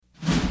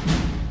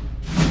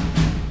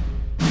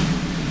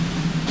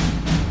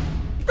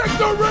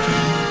Do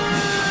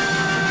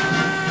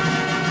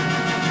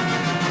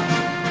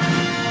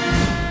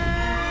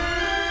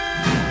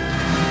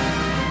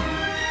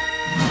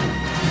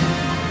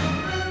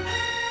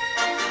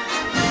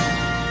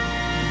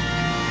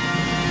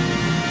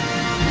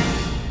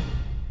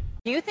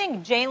you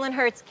think Jalen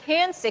Hurts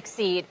can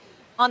succeed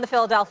on the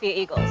Philadelphia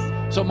Eagles?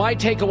 So my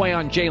takeaway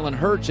on Jalen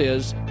Hurts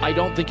is I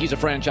don't think he's a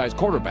franchise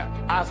quarterback.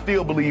 I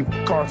still believe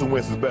Carson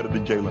Wentz is better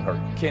than Jalen Hurts.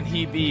 Can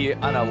he be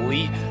an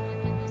elite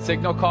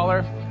signal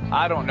caller?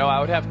 I don't know. I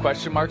would have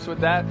question marks with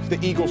that. The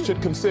Eagles should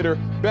consider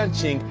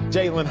benching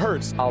Jalen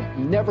Hurts. I'll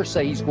never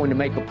say he's going to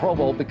make a Pro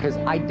Bowl because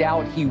I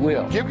doubt he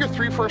will. Give your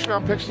 3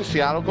 first-round picks to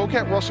Seattle, go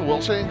get Russell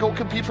Wilson, and go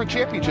compete for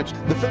championships.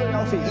 The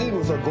Philadelphia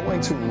Eagles are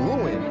going to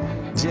ruin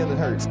Jalen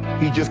Hurts.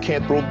 He just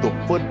can't throw the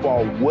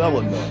football well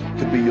enough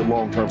to be your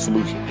long-term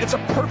solution. It's a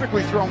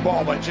perfectly thrown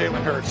ball by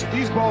Jalen Hurts.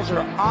 These balls are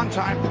on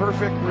time,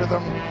 perfect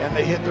rhythm, and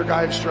they hit their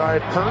guy in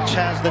stride. Hurts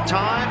has the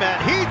time, and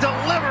he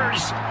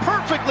delivers.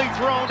 Perfectly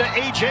thrown to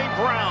A.J.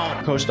 Brown.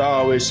 Coach Dow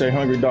always say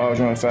hungry dogs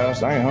run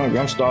fast. I ain't hungry.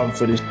 I'm starving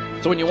for this.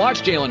 So when you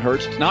watch Jalen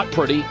Hurts, not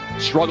pretty,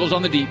 struggles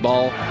on the deep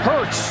ball.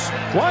 Hurts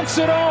wants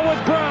it all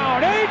with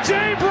Brown.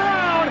 A.J.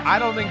 Brown. I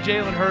don't think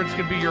Jalen Hurts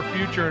can be your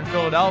future in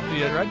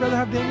Philadelphia. I'd rather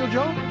have Daniel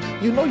Jones.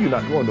 You know you're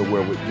not going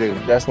nowhere with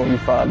Jalen. That's when you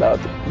find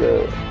out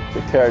the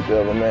character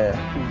of a man.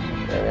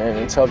 And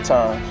in tough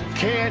times.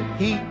 Can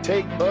he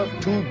take us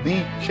to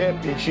the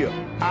championship?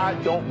 I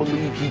don't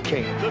believe he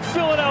can. The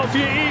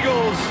Philadelphia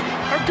Eagles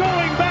are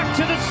going back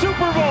to the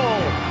Super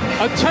Bowl.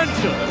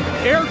 Attention,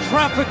 air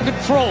traffic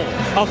control.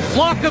 A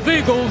flock of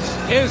eagles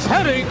is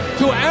heading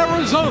to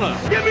Arizona.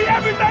 Give me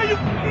everything you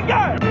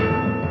got.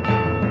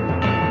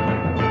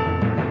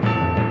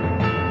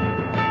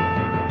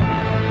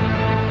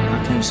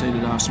 I can't say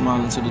that I'll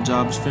smile until the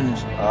job is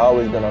finished. I've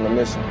always been on a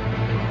mission.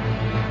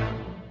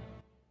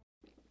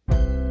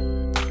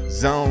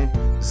 Zone.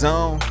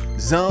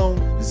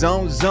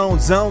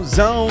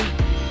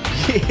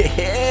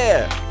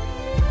 Yeah.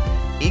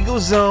 Eagle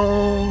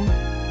zone.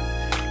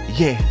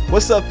 Yeah.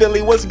 What's up,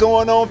 Philly? What's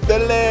going on,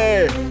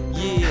 Philly?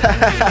 Yeah.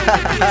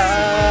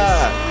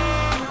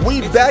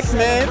 We back,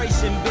 man.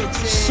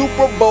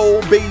 Super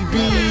Bowl,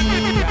 baby.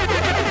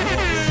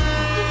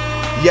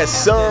 Yes,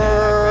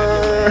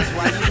 sir.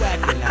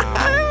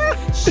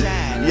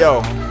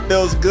 Yo,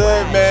 feels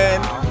good, man.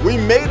 We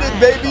made it,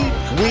 baby.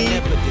 We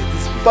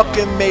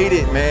fucking made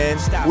it, man.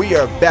 We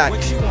are back.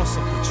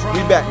 We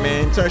back,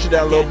 man. Turn shit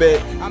down a little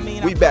bit.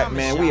 We back,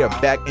 man. We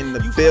are back in the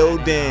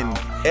building.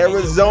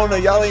 Arizona,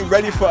 y'all ain't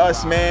ready for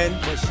us, man.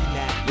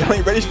 Y'all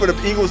ain't ready for the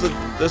Eagles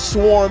to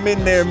swarm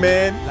in there,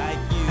 man.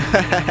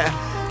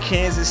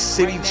 Kansas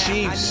City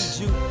Chiefs.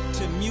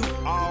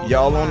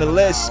 Y'all on the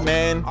list,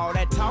 man.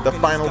 The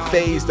final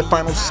phase, the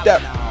final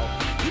step.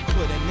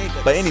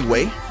 But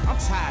anyway,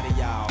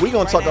 we're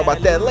going to talk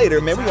about that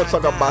later, man. We're going to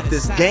talk about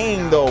this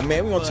game, though,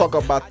 man. We're going to talk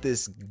about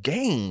this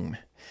game.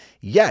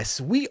 Yes,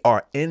 we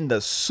are in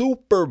the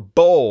Super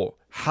Bowl.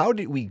 How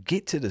did we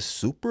get to the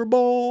Super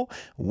Bowl?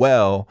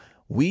 Well,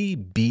 we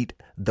beat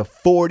the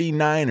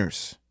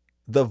 49ers,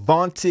 the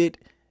vaunted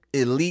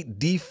elite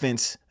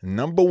defense,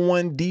 number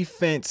one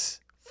defense,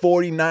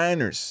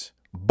 49ers,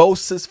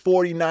 Bosa's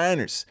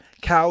 49ers.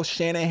 Kyle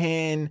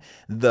Shanahan,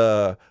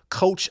 the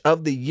coach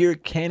of the year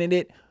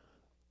candidate,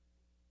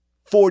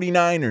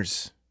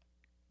 49ers.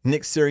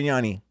 Nick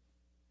Sirianni,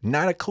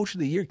 not a coach of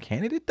the year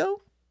candidate,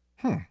 though?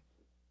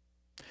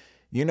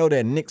 You know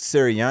that Nick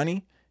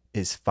Sirianni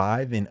is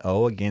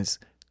 5-0 against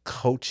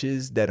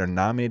coaches that are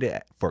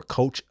nominated for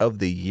coach of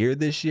the year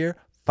this year?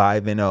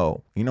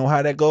 5-0. You know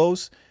how that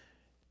goes?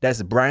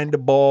 That's Brian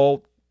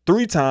DeBall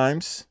 3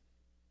 times.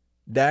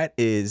 That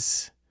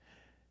is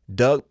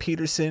Doug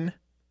Peterson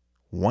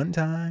 1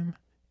 time.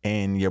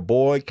 And your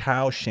boy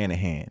Kyle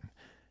Shanahan.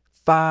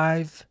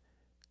 5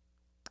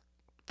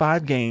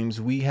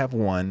 games we have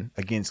won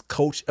against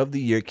coach of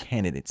the year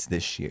candidates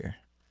this year.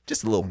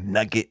 Just a little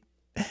nugget.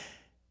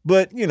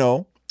 But, you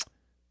know,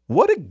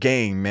 what a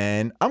game,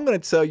 man. I'm going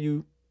to tell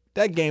you,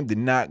 that game did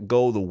not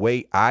go the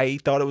way I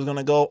thought it was going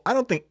to go. I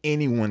don't think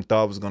anyone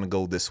thought it was going to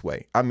go this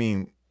way. I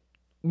mean,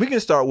 we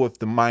can start with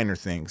the minor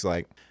things,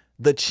 like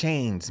the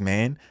chains,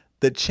 man.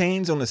 The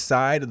chains on the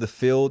side of the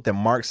field that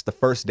marks the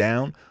first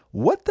down.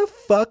 What the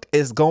fuck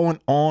is going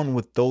on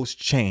with those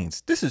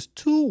chains? This is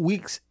 2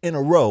 weeks in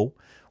a row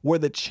where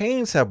the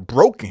chains have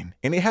broken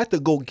and they had to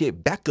go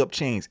get backup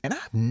chains. And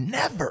I've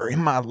never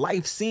in my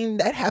life seen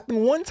that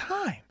happen one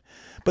time.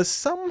 But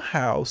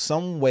somehow,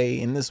 some way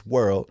in this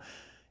world,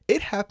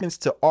 it happens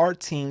to our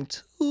team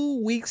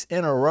 2 weeks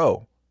in a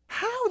row.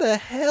 How the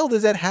hell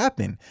does that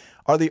happen?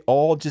 Are they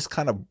all just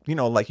kind of, you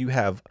know, like you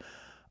have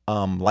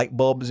light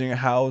bulbs in your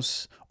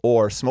house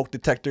or smoke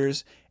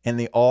detectors and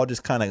they all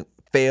just kind of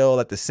fail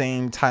at the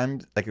same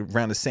time, like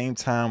around the same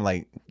time,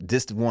 like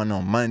this one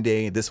on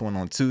Monday, this one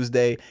on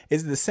Tuesday?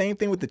 Is it the same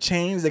thing with the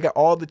chains? They got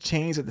all the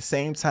chains at the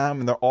same time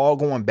and they're all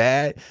going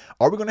bad.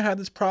 Are we going to have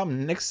this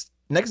problem next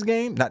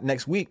game? Not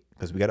next week,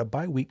 because we got a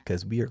bye week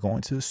because we are going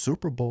to the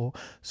Super Bowl.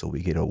 So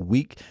we get a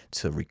week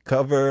to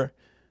recover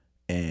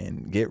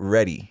and get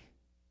ready.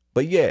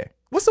 But yeah,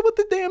 What's up with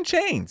the damn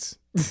chains?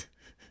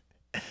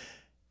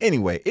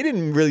 Anyway, it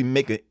didn't really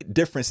make a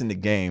difference in the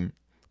game,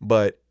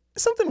 but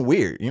it's something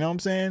weird, you know what I'm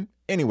saying?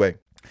 Anyway,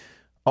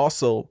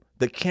 also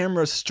the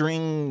camera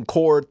string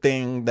cord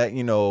thing that,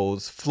 you know,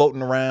 is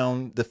floating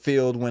around the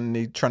field when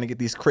they're trying to get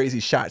these crazy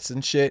shots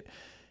and shit.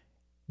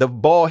 The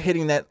ball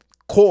hitting that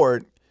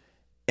cord,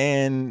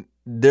 and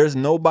there's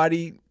no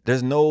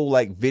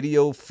like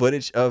video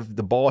footage of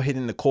the ball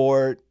hitting the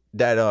cord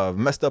that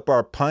messed up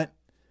our punt.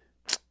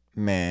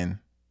 Man,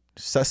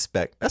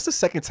 suspect. That's the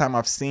second time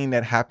I've seen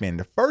that happen.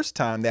 The first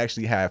time they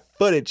actually had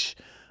footage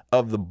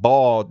of the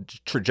ball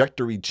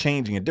trajectory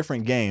changing, a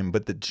different game,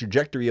 but the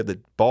trajectory of the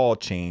ball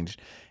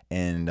changed,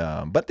 and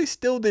but they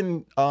still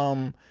didn't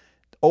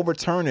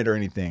overturn it or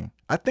anything.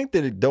 I think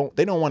that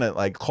they don't want to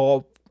like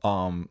call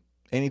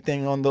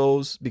anything on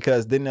those,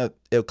 because then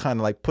it'll kind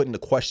of like put into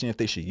question if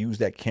they should use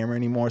that camera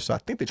anymore. So I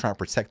think they're trying to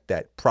protect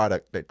that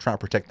product, they're trying to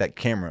protect that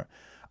camera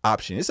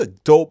option. It's a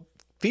dope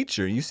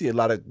feature. You see a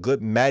lot of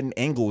good Madden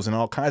angles and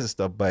all kinds of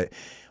stuff, but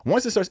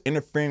once it starts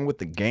interfering with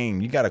the game,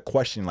 you got to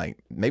question, like,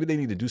 maybe they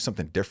need to do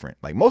something different.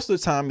 Like, most of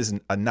the time is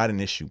not an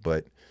issue,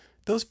 but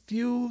those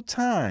few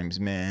times,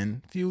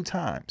 man,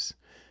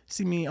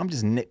 see me, I'm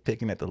just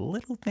nitpicking at the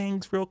little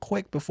things real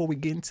quick before we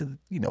get into,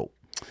 you know,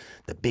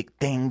 the big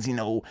things. You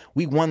know,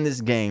 we won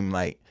this game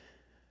like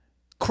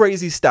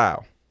crazy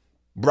style.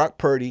 Brock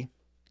Purdy,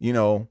 you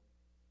know,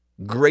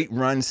 great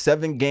run,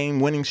 7-game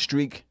winning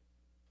streak.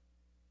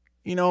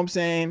 You know what I'm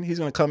saying? He's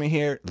going to come in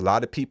here. A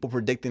lot of people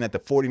predicting that the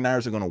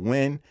 49ers are going to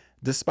win,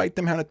 despite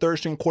them having a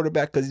third-string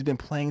quarterback, because he's been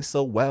playing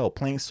so well,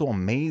 playing so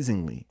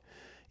amazingly,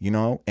 you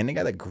know? And they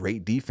got a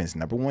great defense,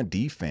 number one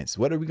defense.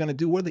 What are we going to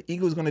do? What are the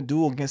Eagles going to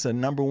do against a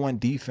number one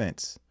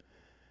defense?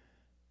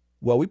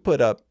 Well, we put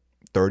up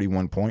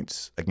 31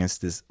 points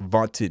against this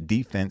vaunted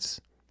defense.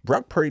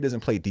 Brock Purdy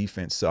doesn't play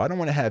defense, so I don't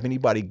want to have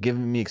anybody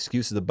giving me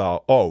excuses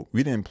about, oh,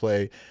 we didn't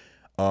play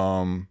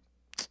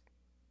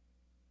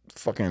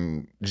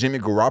fucking Jimmy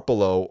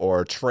Garoppolo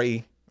or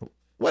Trey,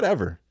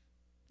 whatever.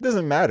 It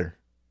doesn't matter.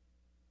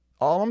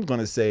 All I'm going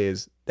to say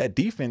is that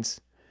defense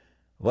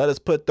let us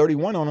put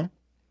 31 on them.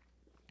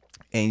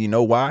 And you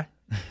know why?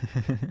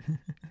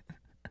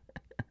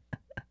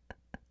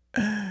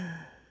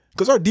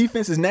 Because our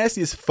defense is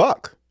nasty as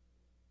fuck.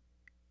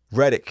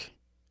 Reddick,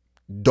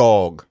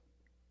 dog.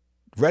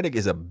 Reddick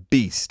is a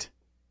beast.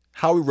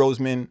 Howie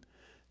Roseman,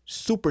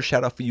 super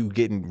shout out for you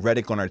getting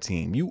Reddick on our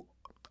team.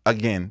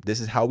 Again,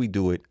 this is how we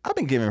do it. I've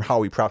been giving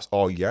Howie props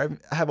all year.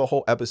 I have a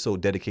whole episode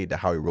dedicated to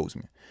Howie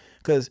Roseman.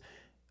 Because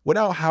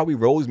without Howie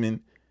Roseman,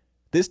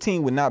 this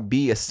team would not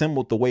be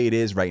assembled the way it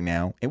is right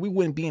now. And we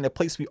wouldn't be in the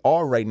place we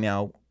are right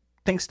now,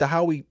 thanks to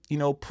Howie, you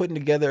know, putting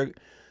together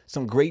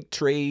some great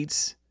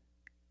trades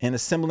and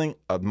assembling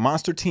a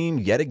monster team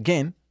yet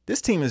again. This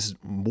team is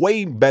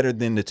way better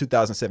than the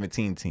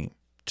 2017 team.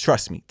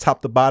 Trust me,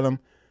 top to bottom,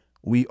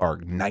 we are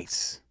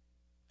nice.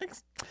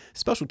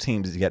 Special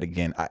teams yet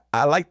again.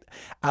 I like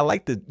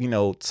the, you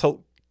know,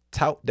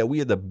 tout that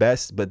we are the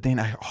best, but then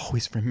I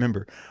always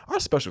remember our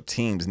special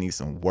teams need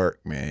some work,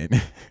 man.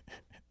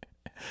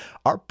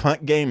 Our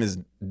punt game is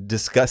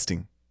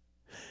disgusting.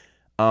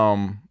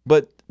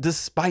 But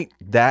despite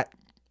that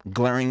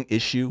glaring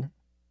issue,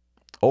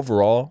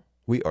 overall,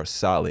 we are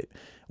solid.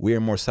 We are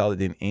more solid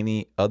than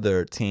any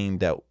other team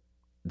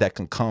that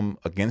can come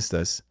against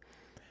us.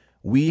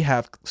 We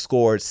have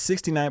scored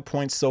 69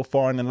 points so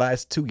far in the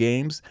last 2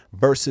 games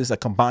versus a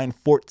combined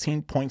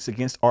 14 points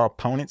against our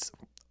opponents,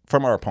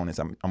 from our opponents,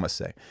 I must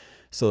say.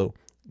 So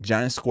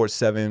Giants scored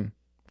 7,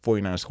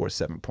 49ers scored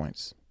 7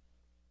 points.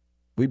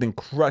 We've been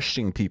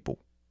crushing people,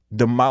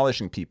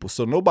 demolishing people.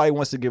 So nobody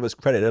wants to give us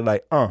credit. They're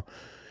like,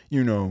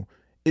 you know,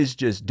 it's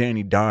just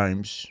Danny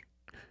Dimes.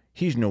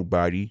 He's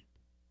nobody.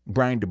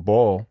 Brian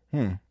DeBall,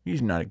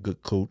 he's not a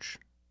good coach.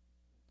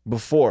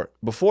 Before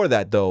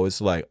that, though, it's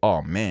like,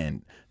 oh,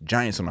 man,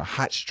 Giants on a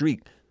hot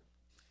streak.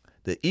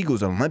 The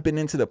Eagles are limping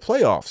into the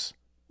playoffs.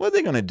 What are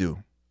they going to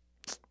do?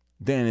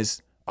 Then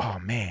it's, oh,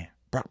 man,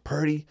 Brock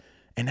Purdy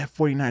and that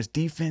 49ers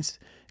defense,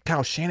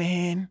 Kyle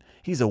Shanahan,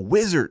 he's a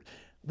wizard.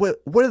 What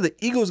are the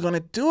Eagles going to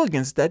do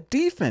against that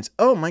defense?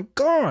 Oh, my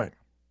God.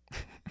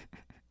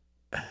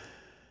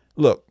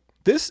 Look,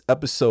 this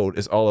episode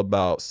is all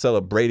about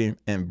celebrating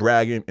and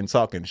bragging and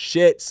talking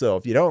shit. So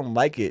if you don't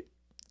like it,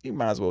 you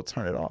might as well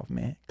turn it off,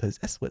 man, because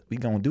that's what we're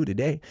going to do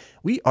today.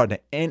 We are the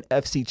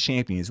Nfc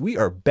Champions. We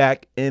are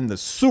back in the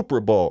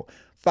Super Bowl.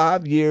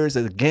 5 years,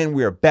 again,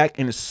 we are back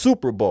in the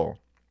Super Bowl.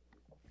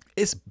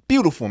 It's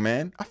beautiful,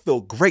 man. I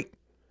feel great.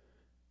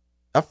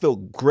 I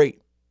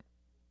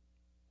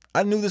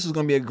knew this was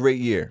going to be a great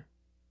year.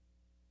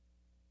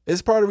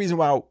 It's part of the reason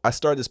why I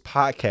started this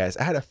podcast.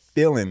 I had a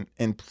feeling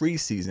in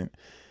preseason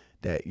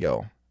that,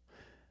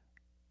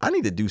 I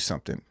need to do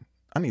something.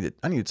 I need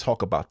to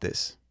talk about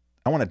this.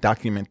 I want to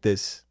document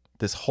this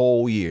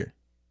whole year.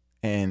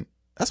 And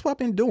that's what I've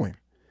been doing.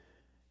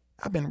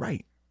 I've been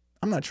right.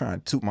 I'm not trying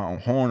to toot my own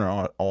horn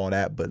or all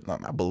that, but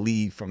I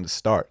believe from the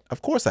start.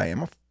 Of course I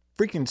am. I'm a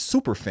freaking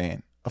super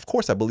fan. Of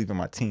course I believe in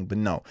my team. But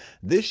no,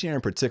 this year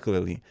in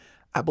particularly,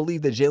 I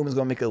believe that Jalen's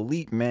gonna make a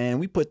leap, man.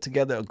 We put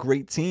together a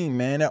great team,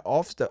 man. The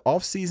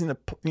off season,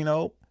 you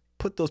know,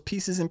 put those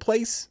pieces in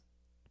place.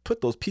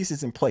 Put those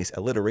pieces in place.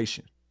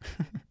 Alliteration.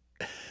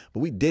 But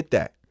we did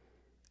that,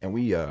 and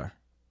we are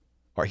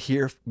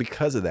here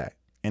because of that,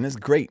 and it's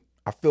great.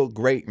 I feel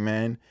great,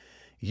 man.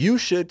 You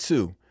should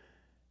too.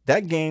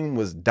 That game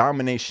was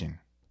domination.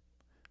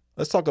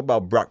 Let's talk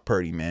about Brock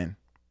Purdy, man.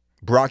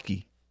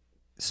 Brocky.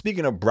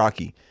 Speaking of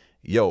Brocky,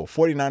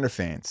 49er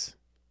fans,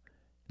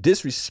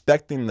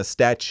 disrespecting the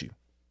statue.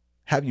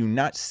 Have you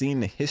not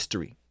seen the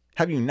history?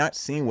 Have you not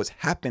seen what's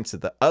happened to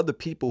the other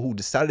people who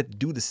decided to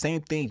do the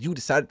same thing you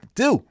decided to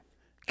do?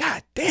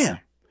 God damn.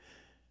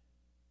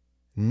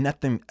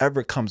 Nothing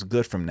ever comes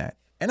good from that.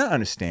 And I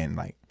understand,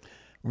 like,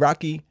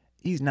 Rocky,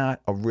 he's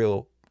not a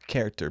real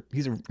character.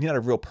 He's not a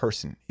real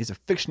person. He's a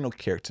fictional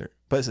character.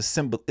 But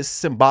it's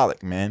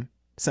symbolic, man.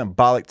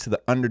 Symbolic to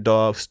the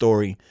underdog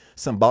story.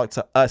 Symbolic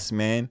to us,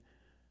 man.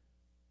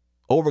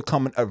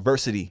 Overcoming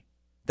adversity.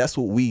 That's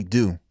what we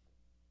do.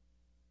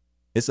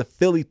 It's a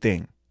Philly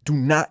thing. Do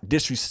not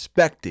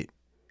disrespect it.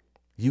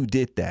 You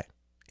did that.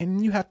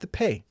 And you have to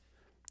pay.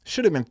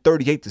 Should have been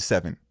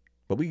 38-7.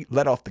 But we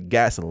let off the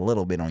gas a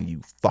little bit on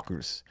you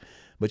fuckers.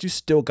 But you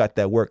still got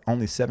that work.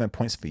 Only 7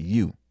 points for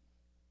you.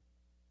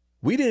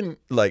 We didn't,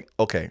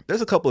 okay,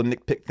 there's a couple of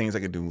nitpick things I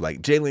could do.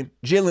 Like Jalen,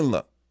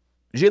 look.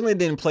 Jalen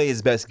didn't play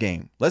his best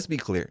game. Let's be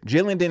clear.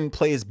 Jalen didn't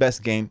play his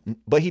best game,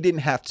 but he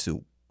didn't have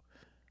to.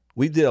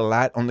 We did a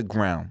lot on the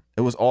ground.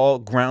 It was all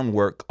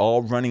groundwork,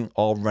 all running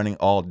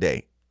all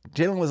day.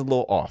 Jalen was a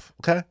little off,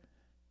 okay?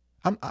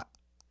 I'm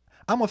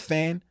a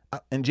fan,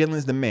 and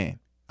Jalen's the man.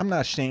 I'm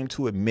not ashamed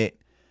to admit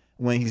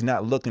when he's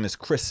not looking as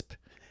crisp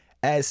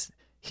as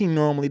he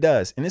normally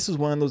does. And this is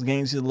one of those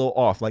games he's a little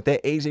off. Like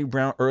that A.J.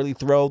 Brown early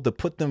throw to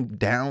put them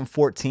down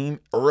 14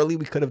 early,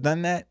 we could have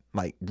done that.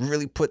 Like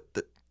really put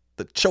the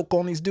choke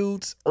on these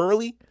dudes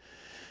early.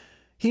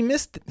 He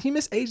missed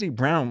A.J.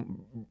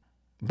 Brown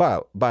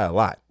by a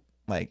lot.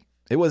 Like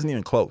it wasn't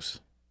even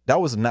close. That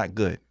was not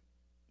good.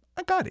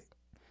 I got it.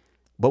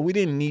 But we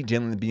didn't need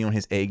Jalen to be on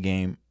his A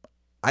game.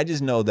 I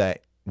just know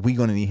that we're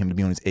going to need him to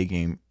be on his A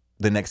game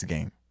the next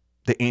game.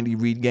 The Andy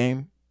Reid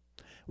game,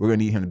 we're going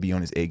to need him to be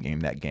on his A game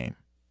that game.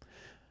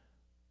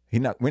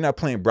 We're not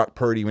playing Brock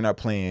Purdy. We're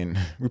playing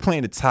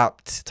the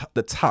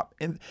top,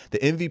 and the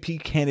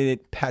MVP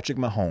candidate, Patrick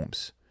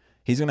Mahomes.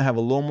 He's going to have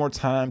a little more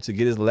time to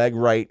get his leg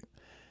right.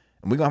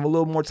 And we're going to have a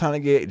little more time to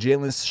get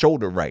Jalen's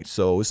shoulder right.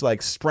 So it's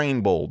like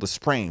sprain bowl, the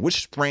sprain.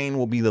 Which sprain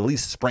will be the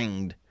least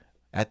sprained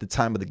at the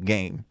time of the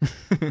game?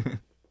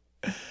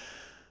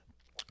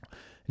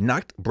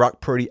 Knocked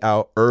Brock Purdy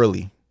out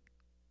early.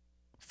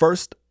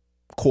 First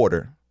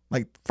quarter.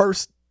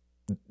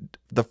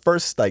 The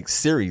first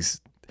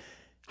series.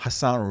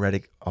 Hassan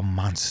Reddick, a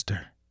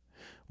monster.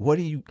 What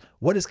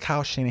is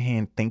Kyle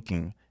Shanahan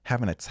thinking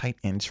having a tight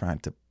end trying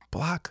to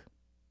block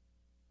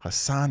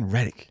Hassan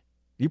Reddick?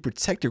 You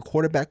protect your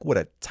quarterback with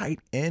a tight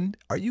end?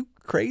 Are you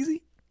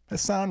crazy?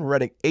 Hassan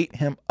Reddick ate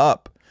him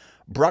up.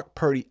 Brock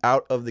Purdy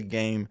out of the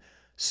game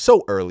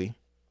so early.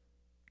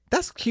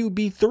 That's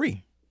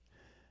QB3.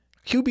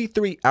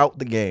 QB3 out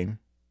the game.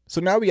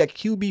 So now we got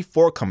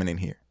QB4 coming in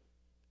here.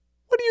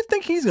 What do you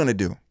think he's going to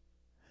do?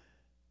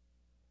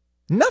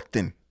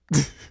 Nothing.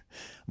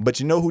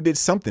 But you know who did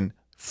something?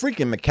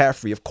 Freaking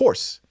McCaffrey, of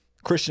course.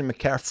 Christian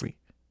McCaffrey.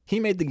 He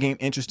made the game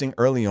interesting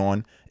early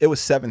on. It was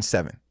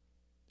 7-7.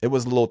 It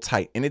was a little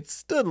tight. And it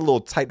stood a little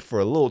tight for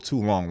a little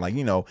too long.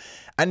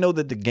 I know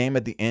that the game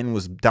at the end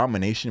was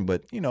domination,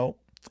 but, it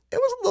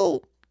was a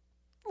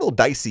little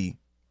dicey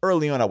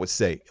early on, I would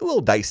say. A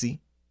little dicey.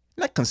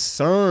 Not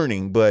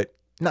concerning, but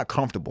not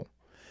comfortable.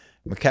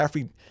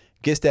 McCaffrey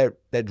gets that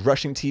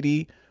rushing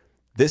TD.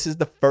 This is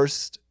the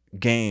first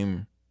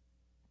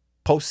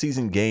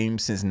postseason game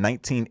since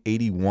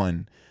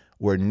 1981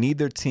 where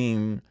neither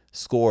team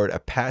scored a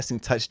passing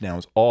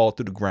touchdowns all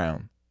through the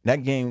ground.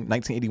 That game,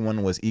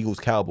 1981, was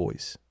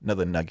Eagles-Cowboys.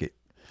 Another nugget.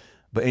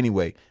 But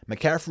anyway,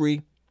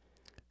 McCaffrey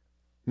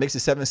makes it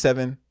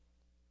 7-7.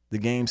 The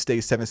game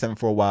stays 7-7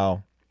 for a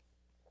while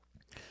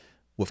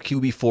with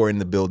QB4 in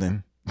the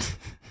building.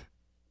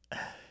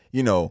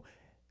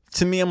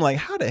 To me, I'm like,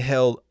 how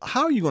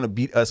are you going to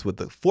beat us with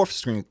the fourth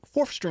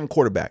string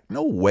quarterback?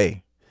 No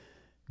way.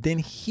 Then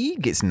he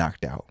gets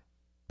knocked out.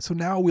 So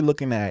now we're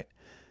looking at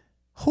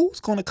who's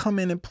going to come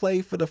in and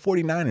play for the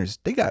 49ers.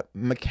 They got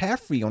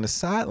McCaffrey on the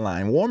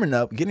sideline, warming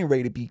up, getting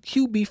ready to be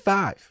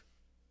QB5.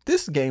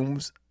 This game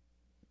was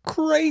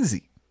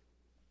crazy.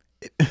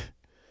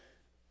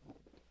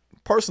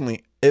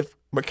 Personally, if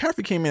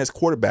McCaffrey came in as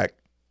quarterback,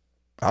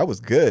 I was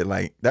good.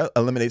 That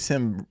eliminates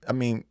him. I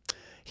mean,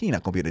 he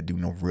not going to be able to do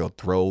no real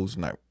throws.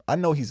 I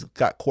know he's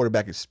got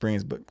quarterback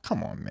experience, but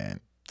come on, man.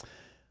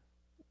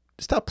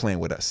 Stop playing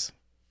with us.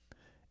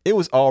 It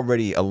was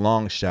already a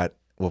long shot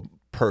with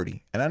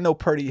Purdy. And I know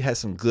Purdy has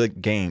some good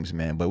games,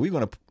 man, but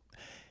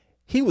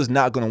he was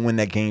not going to win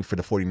that game for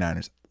the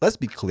 49ers. Let's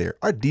be clear.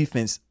 Our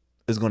defense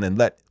was going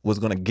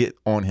to get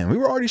on him. We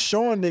were already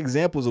showing the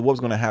examples of what was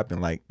going to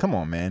happen. Come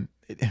on, man.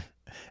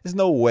 There's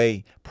no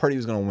way Purdy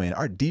was going to win.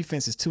 Our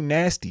defense is too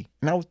nasty.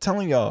 And I was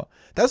telling y'all,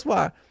 that's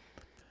why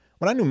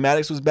when I knew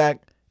Maddox was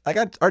back, like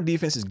our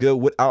defense is good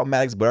without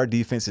Maddox, but our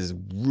defense is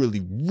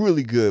really,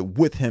 really good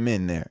with him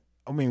in there.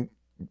 I mean,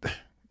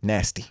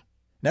 nasty.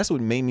 That's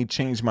what made me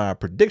change my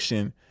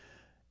prediction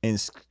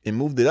and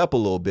moved it up a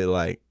little bit,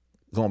 like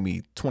going to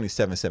be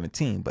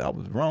 27-17. But I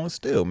was wrong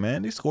still,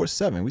 man. They scored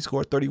 7. We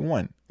scored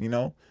 31,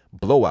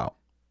 blowout.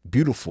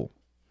 Beautiful.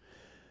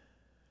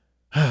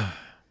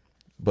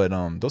 But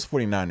those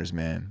 49ers,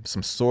 man,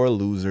 some sore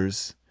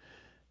losers.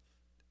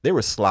 They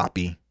were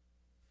sloppy.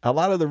 A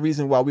lot of the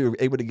reason why we were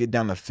able to get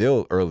down the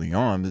field early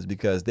on is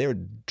because they were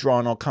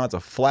drawing all kinds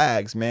of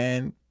flags,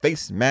 man.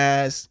 Face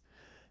masks,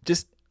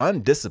 just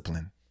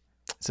undisciplined.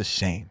 It's a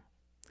shame.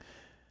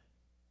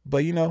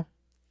 But,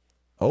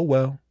 oh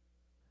well.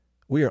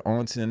 We are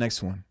on to the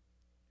next one.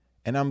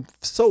 And I'm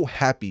so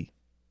happy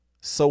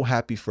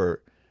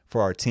for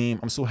our team.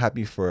 I'm so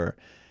happy for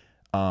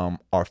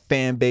our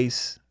fan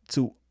base,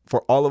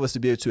 for all of us to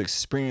be able to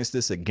experience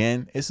this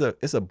again. It's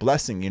a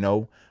blessing,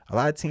 A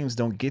lot of teams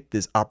don't get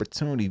this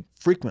opportunity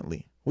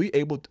frequently. We're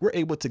able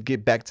to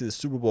get back to the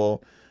Super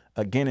Bowl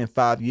again in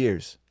 5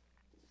 years.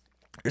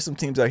 There's some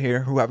teams out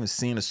here who haven't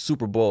seen a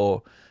Super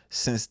Bowl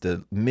since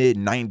the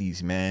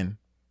mid-90s, man.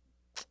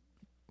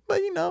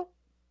 But,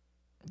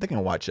 they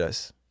can watch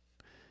us.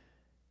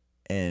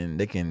 And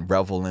they can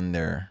revel in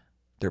their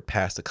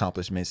past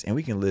accomplishments. And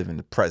we can live in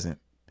the present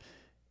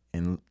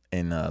and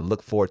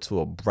look forward to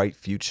a bright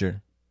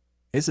future.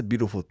 It's a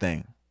beautiful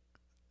thing.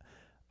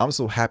 I'm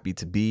so happy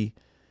to be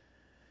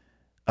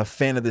a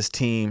fan of this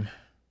team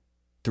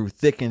through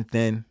thick and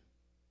thin.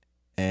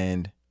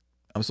 And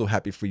I'm so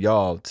happy for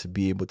y'all to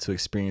be able to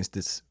experience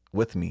this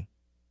with me.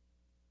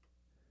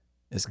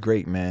 It's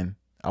great, man.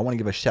 I want to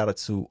give a shout out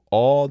to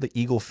all the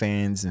Eagle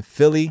fans in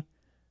Philly,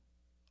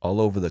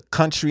 all over the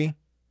country,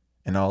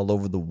 and all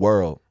over the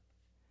world.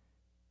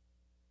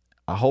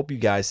 I hope you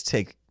guys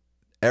take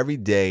every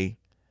day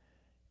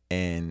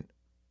and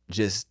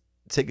just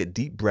take a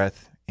deep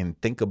breath and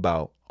think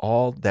about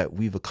all that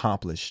we've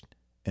accomplished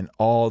and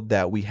all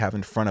that we have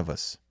in front of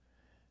us.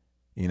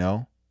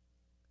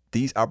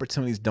 These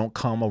opportunities don't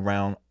come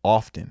around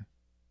often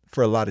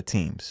for a lot of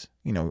teams.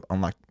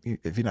 Unlike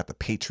if you're not the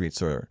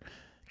Patriots or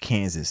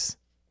Kansas,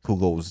 who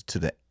goes to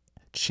the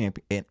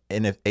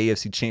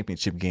AFC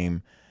Championship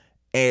game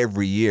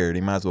every year.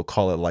 They might as well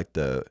call it like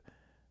the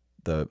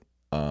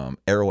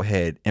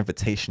Arrowhead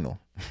Invitational.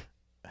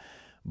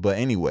 But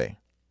anyway,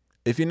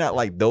 if you're not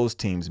like those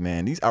teams,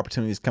 man, these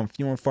opportunities come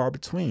few and far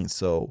between.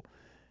 So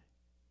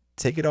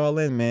take it all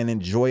in, man.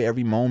 Enjoy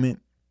every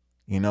moment.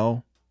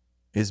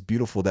 It's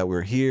beautiful that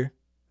we're here.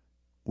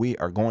 We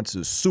are going to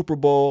the Super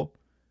Bowl.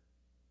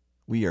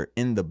 We are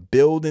in the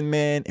building,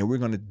 man, and we're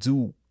going to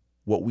do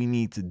what we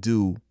need to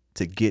do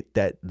to get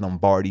that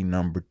Lombardi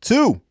number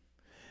 2.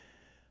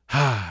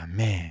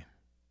 Man.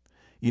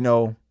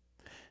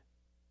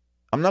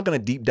 I'm not going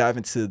to deep dive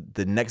into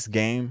the next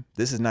game.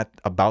 This is not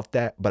about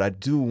that, but I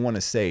do want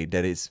to say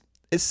that it's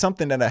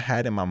something that I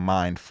had in my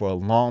mind for a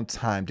long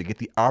time to get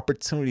the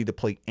opportunity to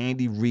play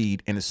Andy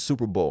Reid in a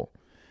Super Bowl.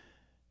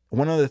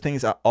 One of the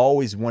things I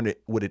always wondered,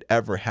 would it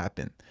ever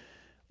happen?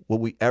 Will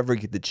we ever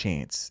get the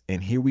chance?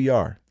 And here we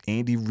are,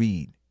 Andy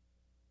Reid.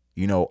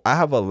 I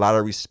have a lot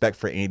of respect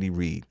for Andy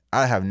Reid.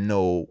 I have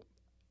no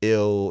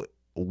ill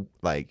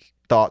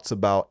thoughts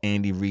about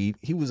Andy Reid.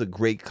 He was a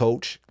great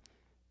coach.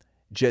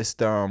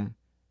 Just it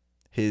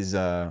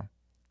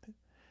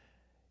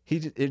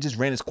just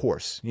ran its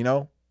course,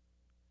 The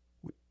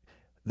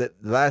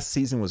last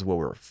season was what,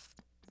 we're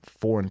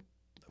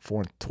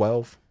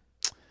 4-12.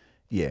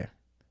 Yeah,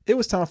 it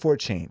was time for a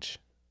change.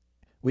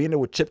 We ended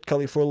with Chip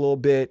Kelly for a little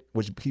bit,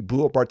 which he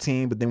blew up our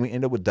team, but then we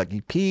ended up with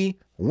Dougie P.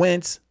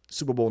 Wentz,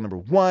 Super Bowl number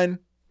 1.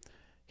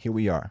 Here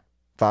we are,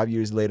 5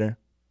 years later,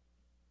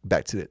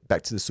 back to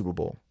the Super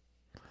Bowl.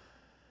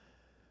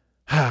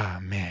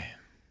 Man.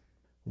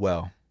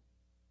 Well,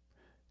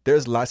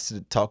 there's lots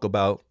to talk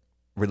about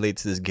related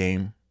to this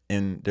game,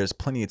 and there's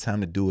plenty of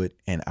time to do it,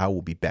 and I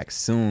will be back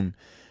soon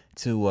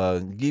to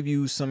give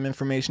you some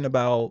information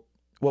about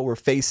what we're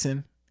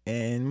facing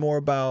and more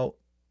about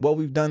what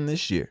we've done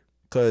this year,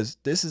 because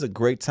this is a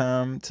great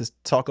time to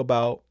talk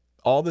about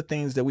all the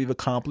things that we've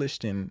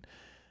accomplished and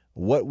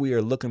what we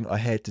are looking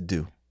ahead to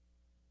do.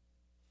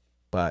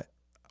 But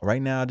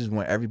right now, I just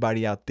want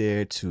everybody out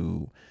there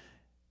to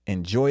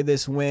enjoy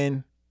this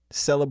win,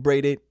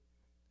 celebrate it,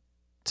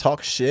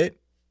 talk shit,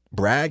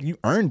 brag. You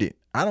earned it.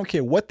 I don't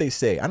care what they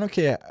say. I don't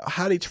care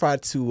how they try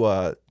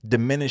to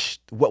diminish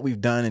what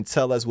we've done and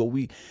tell us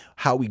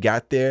how we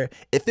got there.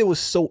 If it was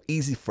so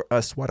easy for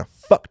us, why the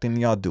fuck didn't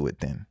y'all do it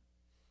then?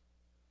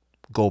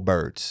 Go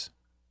Birds.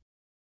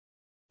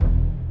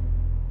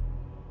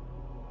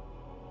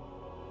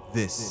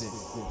 This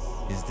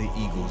is the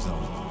Eagle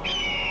Zone.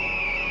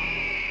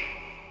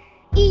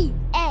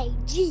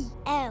 E-A-G-L-E-S.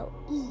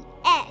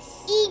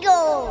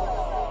 Eagles.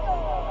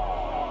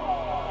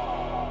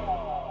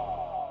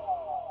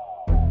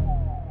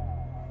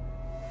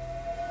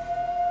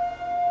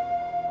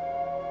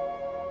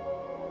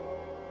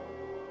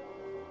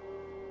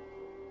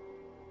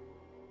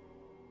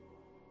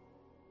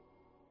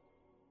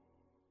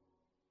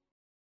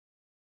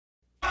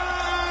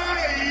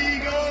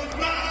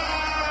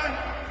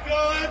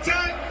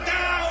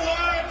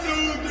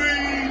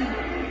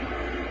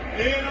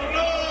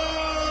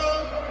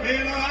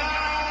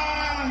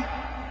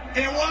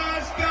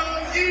 Let's go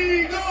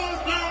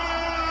Eagles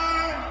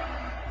fly!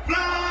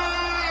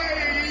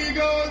 Fly,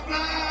 Eagles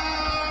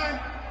fly!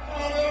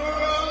 All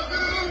over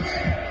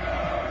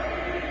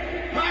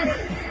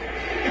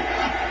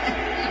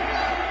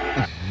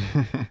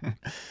the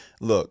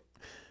Look,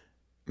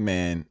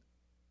 man,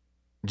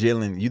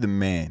 Jalen, you the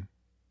man.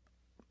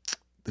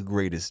 The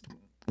greatest.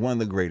 One of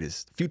the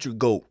greatest. Future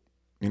GOAT.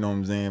 You know what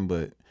I'm saying?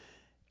 But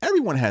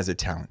everyone has their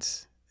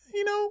talents.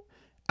 You know?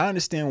 I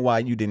understand why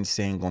you didn't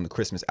sing on the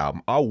Christmas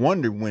album. I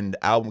wondered when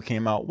the album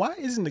came out, why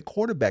isn't the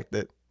quarterback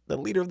the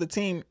leader of the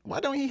team?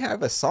 Why don't he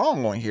have a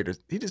song on here?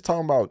 He just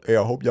talking about, hey,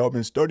 I hope y'all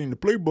been studying the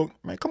playbook.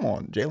 Man, come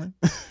on, Jalen.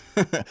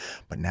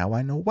 But now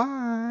I know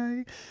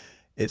why.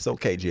 It's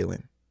okay,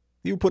 Jalen.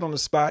 You put on the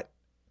spot.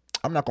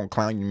 I'm not gonna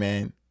clown you,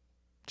 man.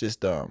 Just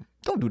don't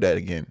do that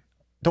again.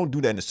 Don't do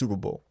that in the Super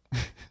Bowl.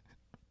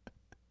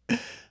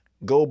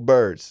 Go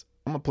Birds.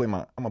 I'm gonna play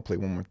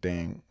one more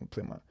thing.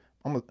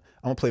 I'm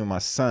gonna play with my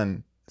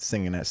son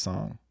singing that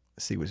song.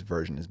 See which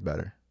version is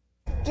better.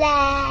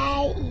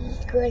 Fly,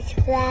 Eagles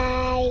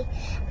fly,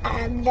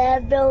 on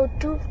the road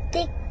to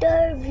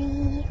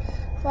victory.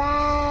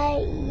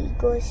 Fly,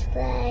 Eagles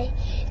fly,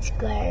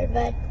 square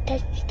one,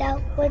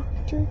 touchdown, 1,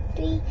 2,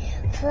 3.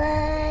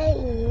 Fly,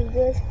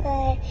 Eagles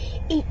fly,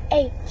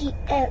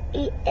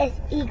 E-A-G-L-E-S,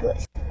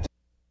 Eagles.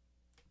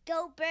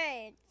 Go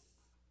Birds!